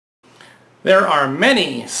There are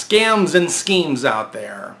many scams and schemes out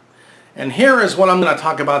there. And here is what I'm going to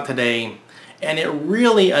talk about today. And it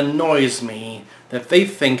really annoys me that they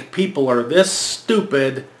think people are this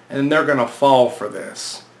stupid and they're going to fall for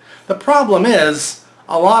this. The problem is,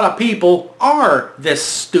 a lot of people are this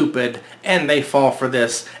stupid and they fall for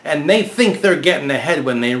this. And they think they're getting ahead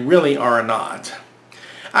when they really are not.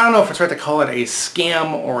 I don't know if it's right to call it a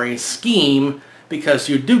scam or a scheme, because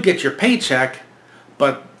you do get your paycheck,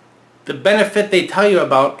 but the benefit they tell you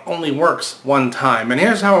about only works one time. And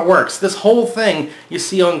here's how it works. This whole thing you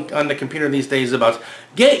see on the computer these days about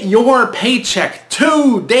get your paycheck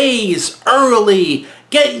 2 days early.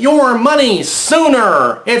 Get your money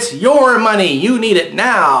sooner. It's your money. You need it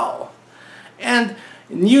now. And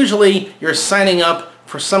usually you're signing up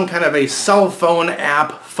for some kind of a cell phone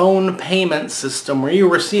app, phone payment system where you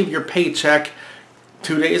receive your paycheck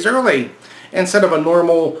 2 days early. Instead of a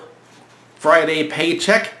normal Friday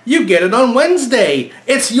paycheck, you get it on Wednesday.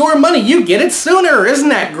 It's your money. You get it sooner. Isn't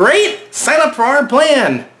that great? Sign up for our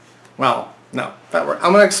plan. Well, no. I'm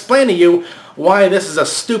going to explain to you why this is a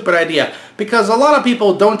stupid idea. Because a lot of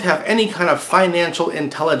people don't have any kind of financial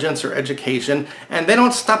intelligence or education, and they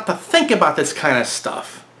don't stop to think about this kind of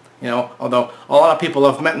stuff. You know, although a lot of people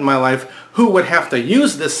I've met in my life who would have to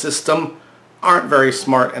use this system aren't very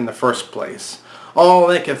smart in the first place. All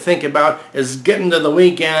they can think about is getting to the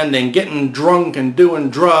weekend and getting drunk and doing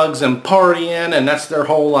drugs and partying, and that's their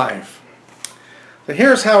whole life. So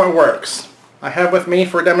here's how it works. I have with me,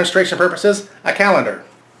 for demonstration purposes, a calendar.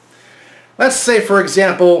 Let's say, for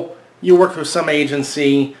example, you work for some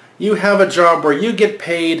agency. You have a job where you get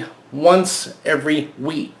paid once every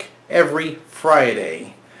week, every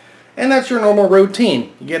Friday. And that's your normal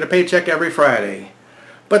routine. You get a paycheck every Friday.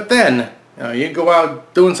 But then, you go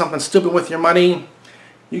out doing something stupid with your money,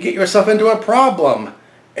 you get yourself into a problem.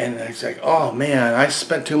 And it's like, oh man, I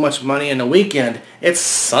spent too much money in the weekend. It's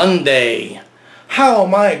Sunday. How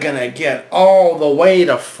am I going to get all the way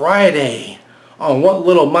to Friday on what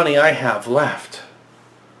little money I have left?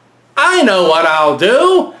 I know what I'll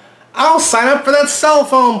do. I'll sign up for that cell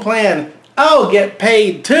phone plan. I'll get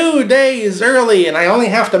paid 2 days early and I only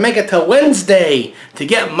have to make it to Wednesday to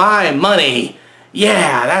get my money.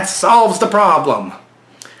 Yeah, that solves the problem.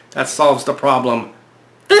 That solves the problem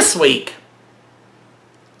this week.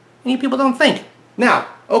 Many people don't think. Now,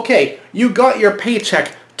 okay, you got your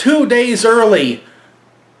paycheck 2 days early.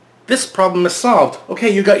 This problem is solved. Okay,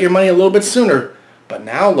 you got your money a little bit sooner. But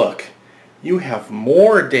now look, you have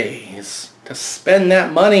more days to spend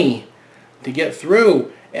that money to get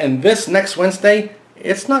through. And this next Wednesday,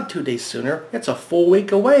 it's not 2 days sooner. It's a full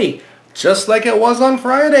week away, just like it was on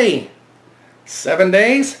Friday. 7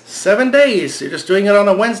 days, 7 days. You're just doing it on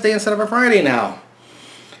a Wednesday instead of a Friday now.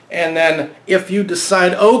 And then if you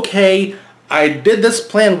decide, okay, I did this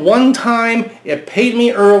plan one time, it paid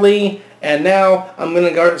me early, and now I'm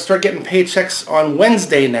going to start getting paychecks on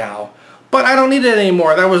Wednesday now. But I don't need it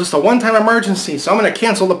anymore. That was just a one-time emergency, so I'm going to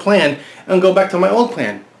cancel the plan and go back to my old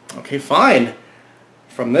plan. Okay, fine.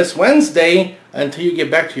 From this Wednesday until you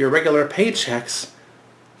get back to your regular paychecks,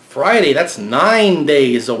 Friday, that's 9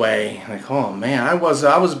 days away. Like, oh man, I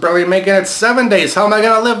was barely making it 7 days. How am I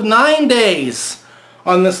going to live 9 days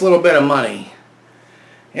on this little bit of money?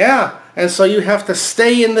 Yeah, and so you have to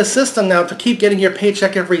stay in the system now to keep getting your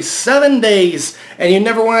paycheck every 7 days, and you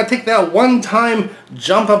never want to take that one-time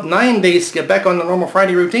jump up 9 days to get back on the normal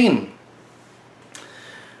Friday routine.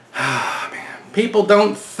 Man, people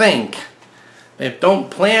don't think. They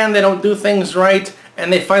don't plan, they don't do things right,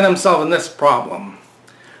 and they find themselves in this problem.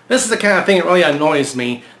 This is the kind of thing that really annoys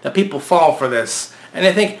me, that people fall for this. And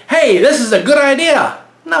they think, hey, this is a good idea.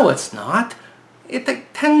 No, it's not. It takes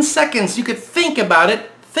 10 seconds. You could think about it,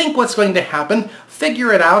 think what's going to happen,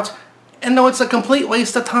 figure it out, and know it's a complete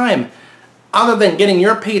waste of time. Other than getting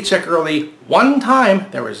your paycheck early one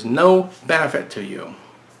time, there is no benefit to you.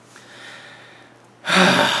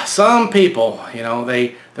 Some people,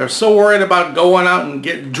 they're so worried about going out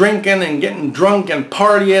and drinking and getting drunk and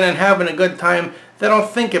partying and having a good time, they don't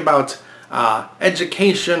think about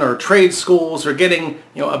education or trade schools or getting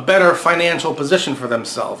a better financial position for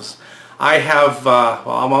themselves. I have,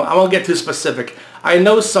 I won't get too specific. I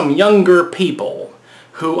know some younger people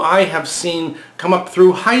who I have seen come up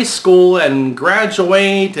through high school and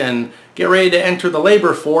graduate and get ready to enter the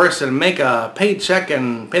labor force and make a paycheck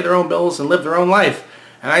and pay their own bills and live their own life.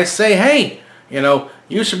 And I say, hey,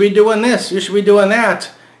 you should be doing this, you should be doing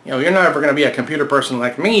that. You're never going to be a computer person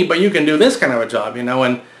like me, but you can do this kind of a job,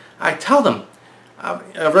 and I tell them,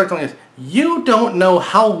 you don't know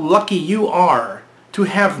how lucky you are to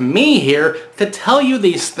have me here to tell you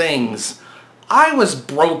these things. I was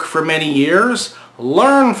broke for many years,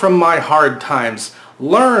 Learn from my hard times.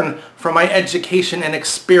 Learn from my education and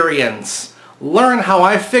experience. Learn how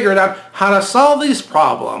I figured out how to solve these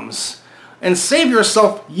problems. And save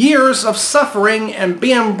yourself years of suffering and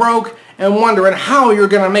being broke and wondering how you're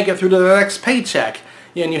going to make it through to the next paycheck.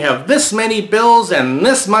 And you have this many bills and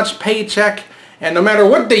this much paycheck, and no matter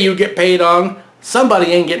what day you get paid on, somebody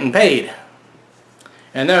ain't getting paid.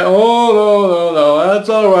 And then, oh, no, that's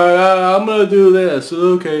alright, I'm going to do this,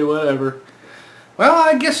 okay, whatever. Well,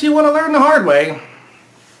 I guess you want to learn the hard way.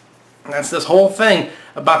 That's this whole thing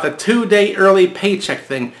about the 2-day early paycheck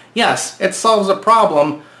thing. Yes, it solves a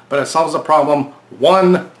problem, but it solves a problem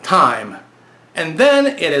one time. And then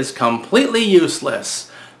it is completely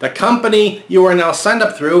useless. The company you are now signed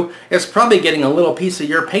up through is probably getting a little piece of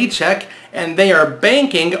your paycheck, and they are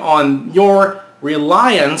banking on your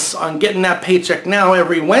reliance on getting that paycheck now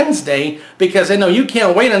every Wednesday, because they know you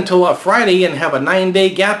can't wait until a Friday and have a 9-day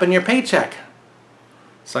gap in your paycheck.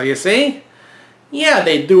 So you see? Yeah,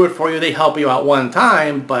 they do it for you, they help you out one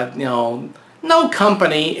time, but you know, no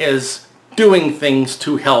company is doing things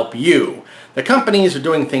to help you. The companies are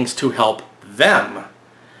doing things to help them.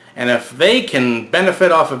 And if they can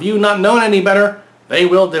benefit off of you not knowing any better, they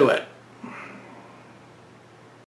will do it.